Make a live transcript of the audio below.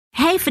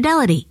Hey,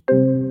 Fidelity.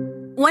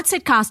 What's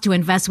it cost to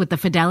invest with the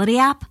Fidelity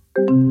app?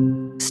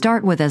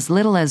 Start with as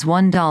little as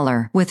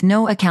 $1 with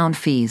no account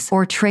fees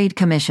or trade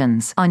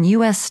commissions on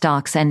U.S.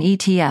 stocks and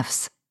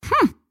ETFs.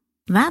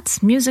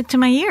 That's music to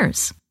my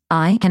ears.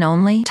 I can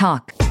only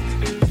talk.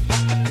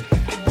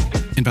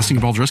 Investing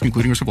involves risk,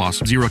 including risk of loss.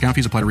 Zero account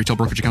fees apply to retail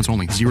brokerage accounts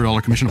only.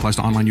 $0 commission applies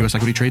to online U.S.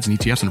 equity trades and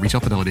ETFs and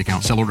retail Fidelity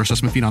accounts. Sell order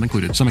assessment fee not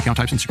included. Some account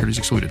types and securities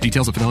excluded.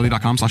 Details at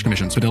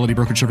fidelity.com/commissions. Fidelity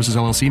Brokerage Services,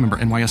 LLC, member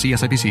NYSE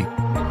SIPC.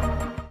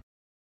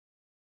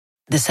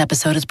 This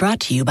episode is brought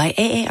to you by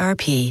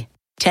AARP.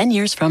 10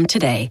 years from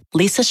today,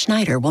 Lisa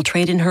Schneider will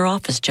trade in her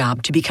office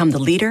job to become the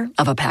leader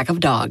of a pack of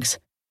dogs.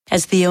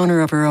 As the owner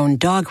of her own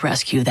dog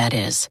rescue, that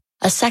is.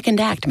 A second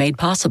act made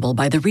possible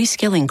by the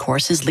reskilling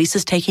courses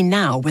Lisa's taking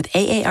now with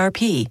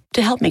AARP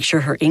to help make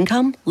sure her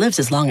income lives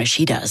as long as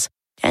she does.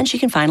 And she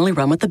can finally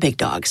run with the big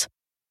dogs.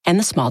 And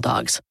the small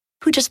dogs,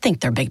 who just think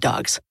they're big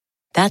dogs.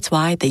 That's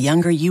why the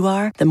younger you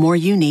are, the more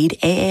you need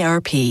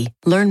AARP.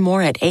 Learn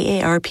more at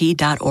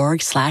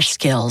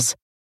aarp.org/skills.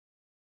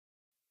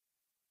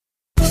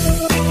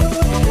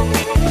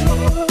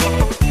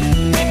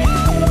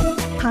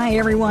 Hi,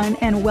 everyone,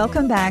 and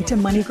welcome back to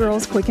Money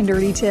Girl's Quick and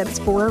Dirty Tips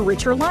for a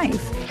Richer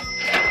Life.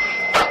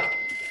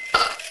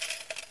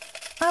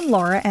 I'm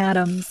Laura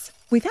Adams.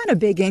 We've had a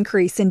big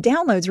increase in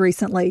downloads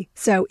recently,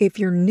 so if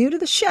you're new to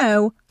the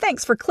show,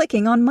 thanks for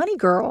clicking on Money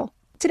Girl.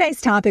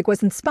 Today's topic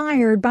was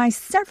inspired by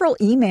several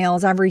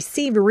emails I've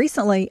received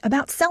recently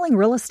about selling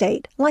real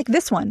estate, like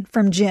this one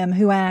from Jim,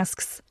 who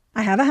asks,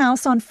 I have a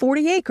house on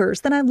 40 acres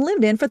that I've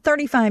lived in for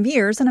 35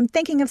 years and I'm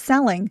thinking of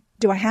selling.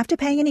 Do I have to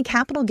pay any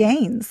capital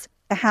gains?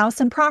 The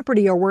house and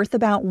property are worth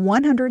about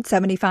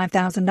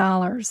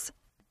 $175,000.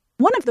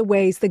 One of the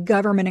ways the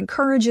government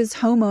encourages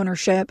home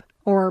ownership,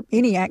 or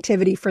any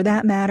activity for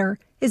that matter,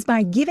 is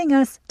by giving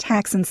us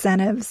tax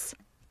incentives.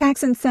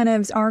 Tax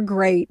incentives are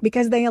great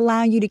because they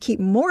allow you to keep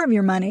more of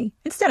your money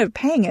instead of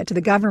paying it to the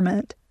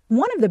government.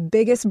 One of the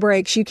biggest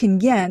breaks you can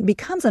get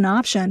becomes an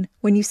option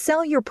when you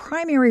sell your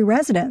primary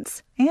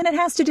residence, and it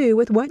has to do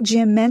with what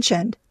Jim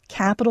mentioned,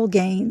 capital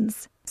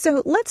gains.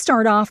 So let's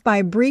start off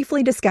by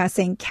briefly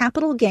discussing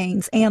capital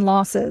gains and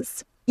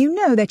losses. You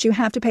know that you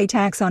have to pay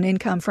tax on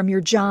income from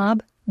your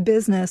job,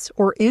 business,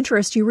 or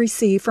interest you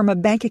receive from a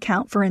bank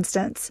account, for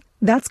instance.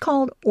 That's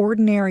called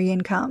ordinary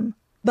income.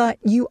 But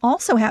you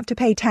also have to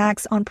pay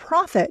tax on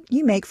profit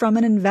you make from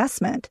an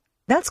investment.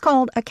 That's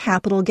called a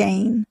capital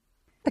gain.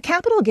 A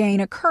capital gain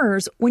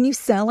occurs when you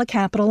sell a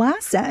capital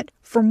asset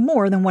for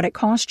more than what it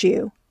cost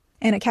you.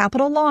 And a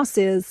capital loss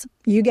is,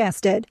 you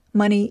guessed it,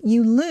 money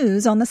you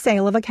lose on the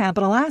sale of a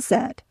capital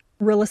asset.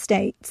 Real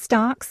estate,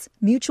 stocks,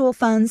 mutual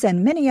funds,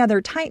 and many other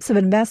types of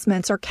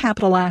investments are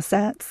capital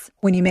assets.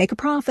 When you make a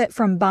profit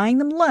from buying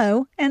them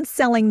low and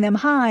selling them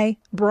high,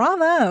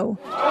 bravo!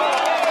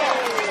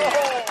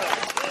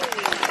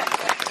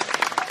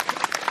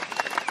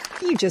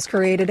 You just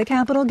created a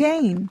capital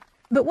gain.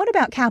 But what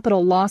about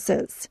capital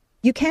losses?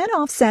 You can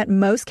offset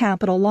most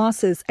capital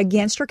losses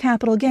against your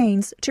capital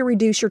gains to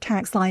reduce your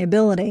tax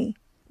liability.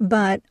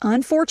 But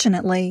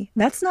unfortunately,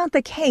 that's not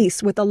the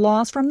case with the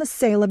loss from the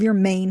sale of your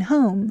main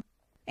home.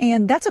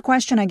 And that's a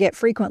question I get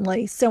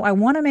frequently, so I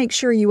want to make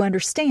sure you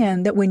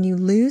understand that when you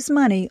lose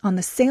money on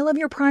the sale of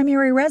your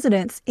primary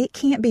residence, it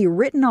can't be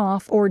written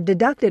off or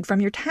deducted from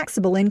your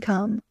taxable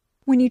income.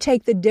 When you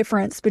take the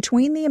difference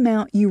between the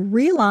amount you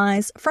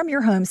realize from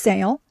your home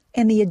sale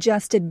and the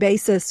adjusted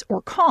basis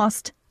or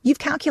cost, you've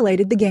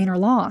calculated the gain or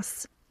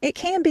loss. It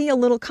can be a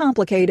little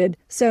complicated,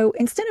 so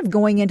instead of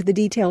going into the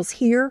details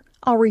here,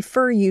 I'll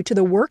refer you to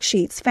the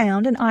worksheets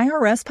found in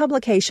IRS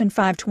Publication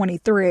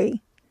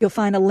 523. You'll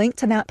find a link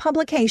to that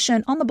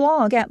publication on the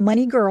blog at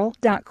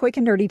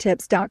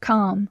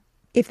moneygirl.quickanddirtytips.com.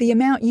 If the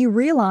amount you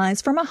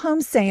realize from a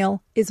home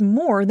sale is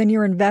more than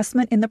your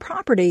investment in the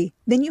property,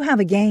 then you have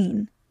a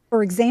gain.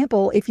 For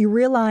example, if you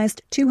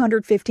realized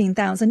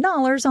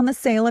 $215,000 on the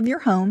sale of your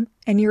home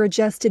and your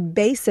adjusted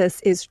basis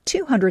is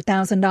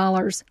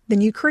 $200,000, then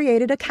you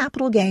created a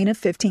capital gain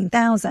of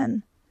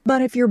 $15,000.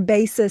 But if your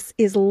basis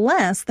is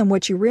less than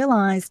what you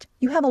realized,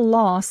 you have a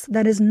loss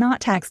that is not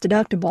tax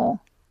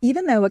deductible.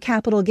 Even though a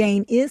capital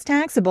gain is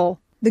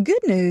taxable, the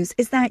good news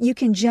is that you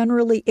can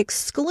generally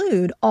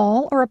exclude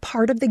all or a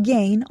part of the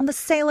gain on the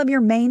sale of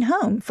your main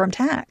home from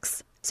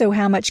tax. So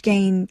how much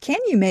gain can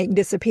you make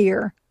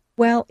disappear?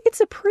 Well, it's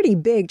a pretty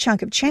big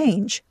chunk of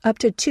change, up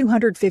to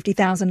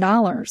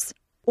 $250,000.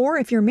 Or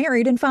if you're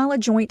married and file a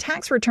joint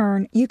tax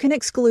return, you can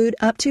exclude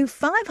up to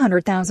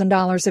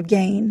 $500,000 of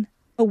gain.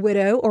 A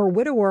widow or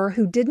widower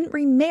who didn't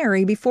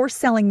remarry before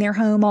selling their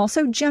home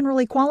also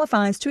generally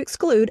qualifies to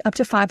exclude up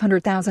to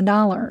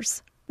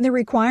 $500,000. The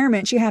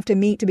requirements you have to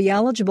meet to be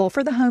eligible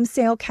for the home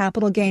sale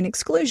capital gain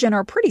exclusion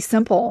are pretty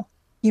simple.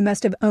 You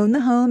must have owned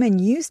the home and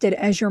used it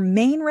as your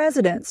main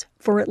residence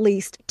for at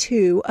least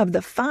 2 of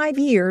the 5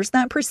 years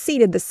that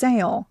preceded the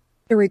sale.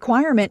 The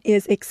requirement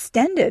is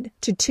extended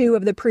to 2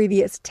 of the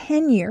previous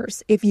 10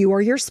 years if you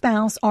or your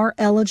spouse are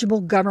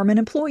eligible government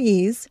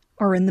employees,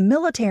 are in the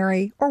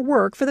military, or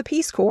work for the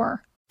Peace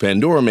Corps.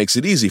 Pandora makes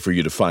it easy for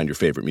you to find your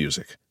favorite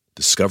music.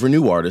 Discover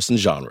new artists and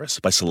genres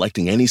by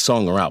selecting any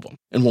song or album,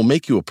 and we'll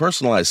make you a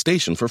personalized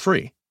station for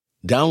free.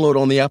 Download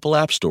on the Apple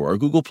App Store or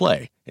Google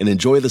Play and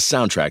enjoy the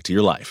soundtrack to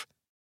your life.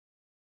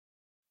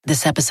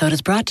 This episode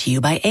is brought to you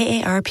by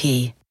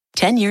AARP.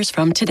 10 years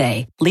from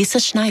today,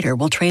 Lisa Schneider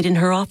will trade in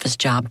her office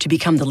job to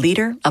become the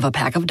leader of a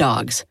pack of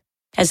dogs.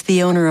 As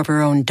the owner of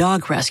her own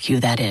dog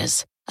rescue, that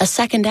is. A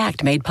second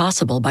act made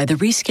possible by the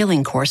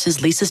reskilling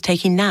courses Lisa's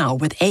taking now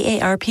with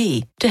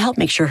AARP to help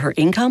make sure her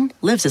income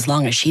lives as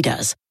long as she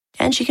does.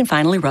 And she can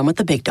finally run with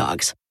the big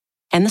dogs.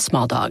 And the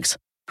small dogs,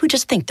 who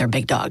just think they're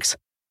big dogs.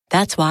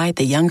 That's why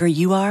the younger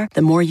you are,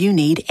 the more you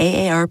need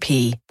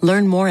AARP.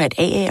 Learn more at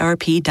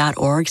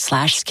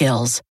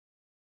aarp.org/skills.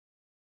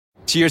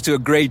 Cheers to a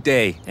great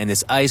day and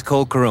this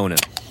ice-cold Corona.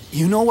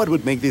 You know what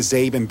would make this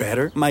day even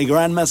better? My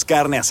grandma's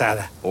carne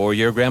asada. Or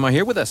your grandma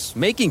here with us,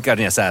 making carne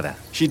asada.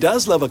 She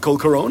does love a cold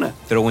Corona.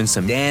 Throw in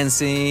some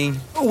dancing.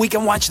 Oh, we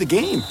can watch the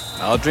game.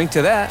 I'll drink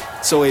to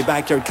that. So a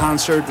backyard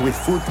concert with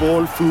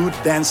football, food,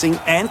 dancing,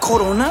 and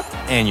Corona?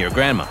 And your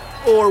grandma.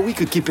 Or we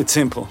could keep it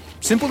simple.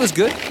 Simple is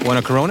good. Want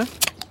a Corona?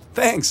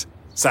 Thanks.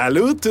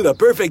 Salud to the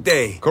perfect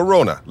day.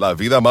 Corona, la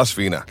vida más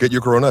fina. Get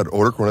your Corona at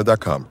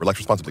ordercorona.com. Relax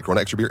responsibly.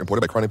 Corona Extra Beer, imported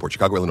by Crown Imports,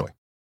 Chicago, Illinois.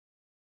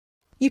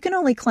 You can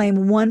only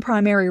claim one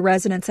primary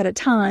residence at a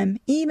time,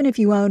 even if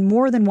you own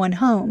more than one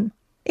home.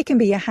 It can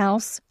be a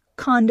house,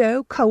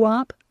 condo,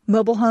 co-op,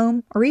 mobile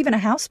home, or even a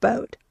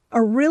houseboat.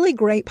 A really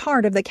great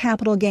part of the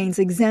capital gains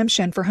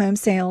exemption for home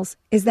sales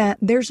is that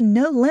there's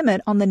no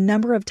limit on the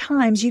number of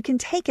times you can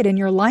take it in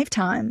your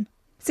lifetime.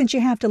 Since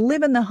you have to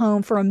live in the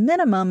home for a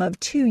minimum of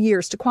 2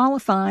 years to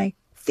qualify,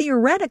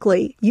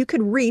 theoretically, you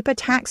could reap a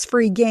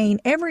tax-free gain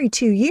every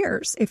 2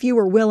 years if you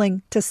were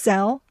willing to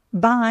sell,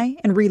 buy,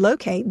 and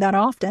relocate that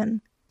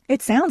often.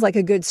 It sounds like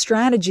a good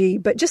strategy,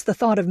 but just the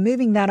thought of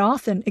moving that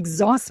often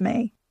exhausts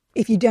me.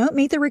 If you don't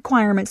meet the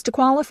requirements to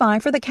qualify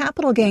for the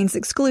capital gains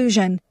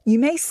exclusion, you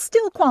may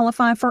still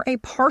qualify for a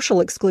partial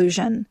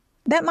exclusion.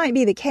 That might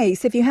be the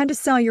case if you had to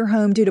sell your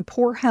home due to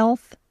poor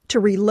health,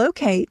 to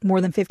relocate more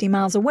than 50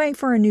 miles away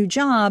for a new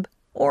job,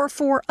 or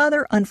for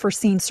other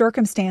unforeseen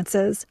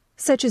circumstances,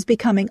 such as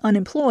becoming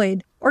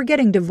unemployed or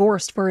getting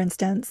divorced, for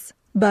instance.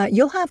 But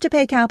you'll have to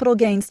pay capital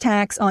gains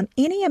tax on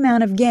any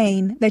amount of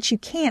gain that you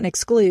can't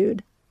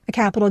exclude. A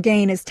capital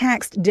gain is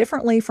taxed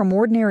differently from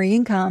ordinary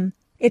income.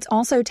 It's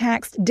also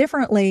taxed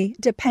differently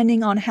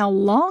depending on how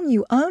long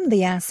you owned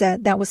the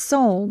asset that was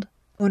sold.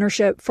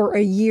 Ownership for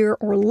a year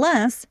or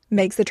less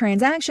makes the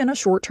transaction a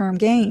short-term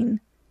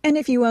gain. And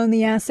if you own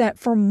the asset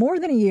for more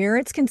than a year,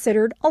 it's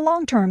considered a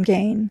long-term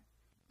gain.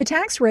 The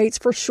tax rates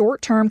for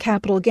short-term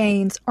capital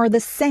gains are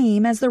the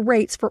same as the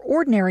rates for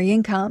ordinary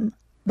income.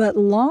 But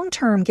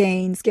long-term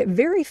gains get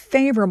very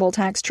favorable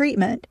tax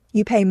treatment.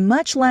 You pay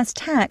much less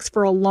tax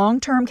for a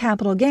long-term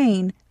capital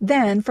gain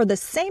than for the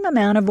same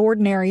amount of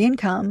ordinary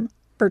income.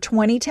 For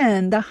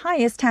 2010, the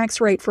highest tax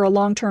rate for a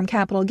long-term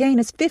capital gain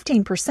is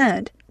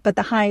 15%, but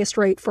the highest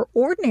rate for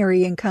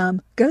ordinary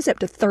income goes up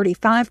to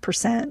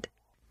 35%.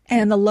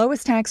 And the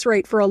lowest tax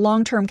rate for a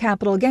long-term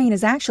capital gain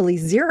is actually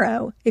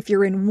 0 if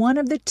you're in one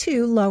of the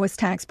 2 lowest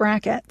tax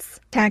brackets.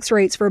 Tax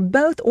rates for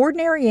both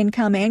ordinary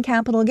income and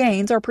capital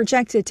gains are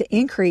projected to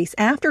increase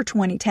after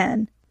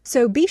 2010,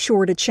 so be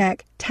sure to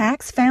check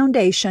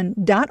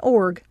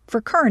taxfoundation.org for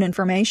current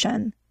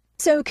information.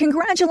 So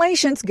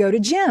congratulations go to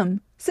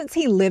Jim, since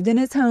he lived in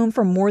his home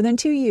for more than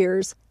 2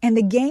 years, and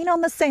the gain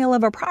on the sale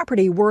of a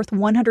property worth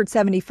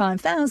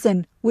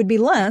 $175,000 would be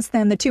less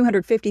than the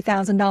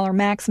 $250,000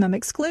 maximum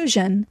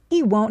exclusion.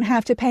 He won't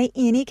have to pay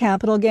any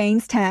capital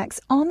gains tax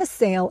on the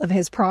sale of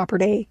his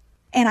property.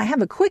 And I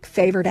have a quick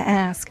favor to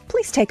ask.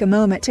 Please take a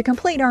moment to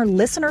complete our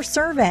listener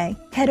survey.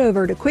 Head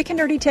over to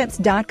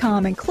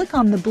quickanddirtytips.com and click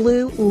on the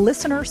blue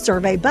Listener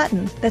Survey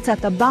button that's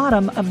at the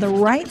bottom of the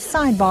right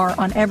sidebar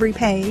on every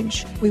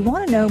page. We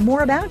want to know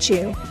more about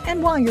you.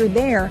 And while you're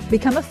there,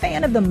 become a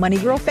fan of the Money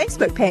Girl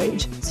Facebook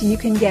page so you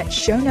can get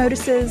show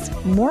notices,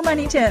 more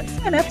money tips,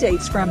 and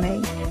updates from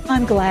me.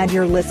 I'm glad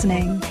you're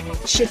listening.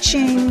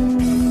 Cha-ching!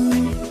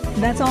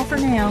 That's all for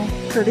now,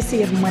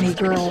 courtesy of Money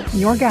Girl,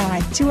 your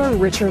guide to a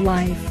richer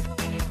life.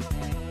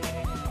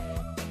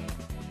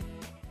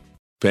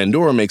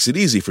 Pandora makes it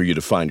easy for you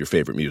to find your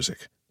favorite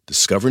music.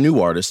 Discover new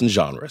artists and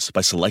genres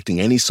by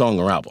selecting any song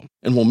or album,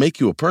 and we'll make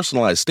you a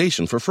personalized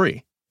station for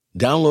free.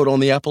 Download on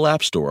the Apple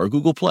App Store or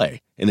Google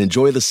Play and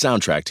enjoy the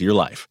soundtrack to your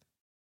life.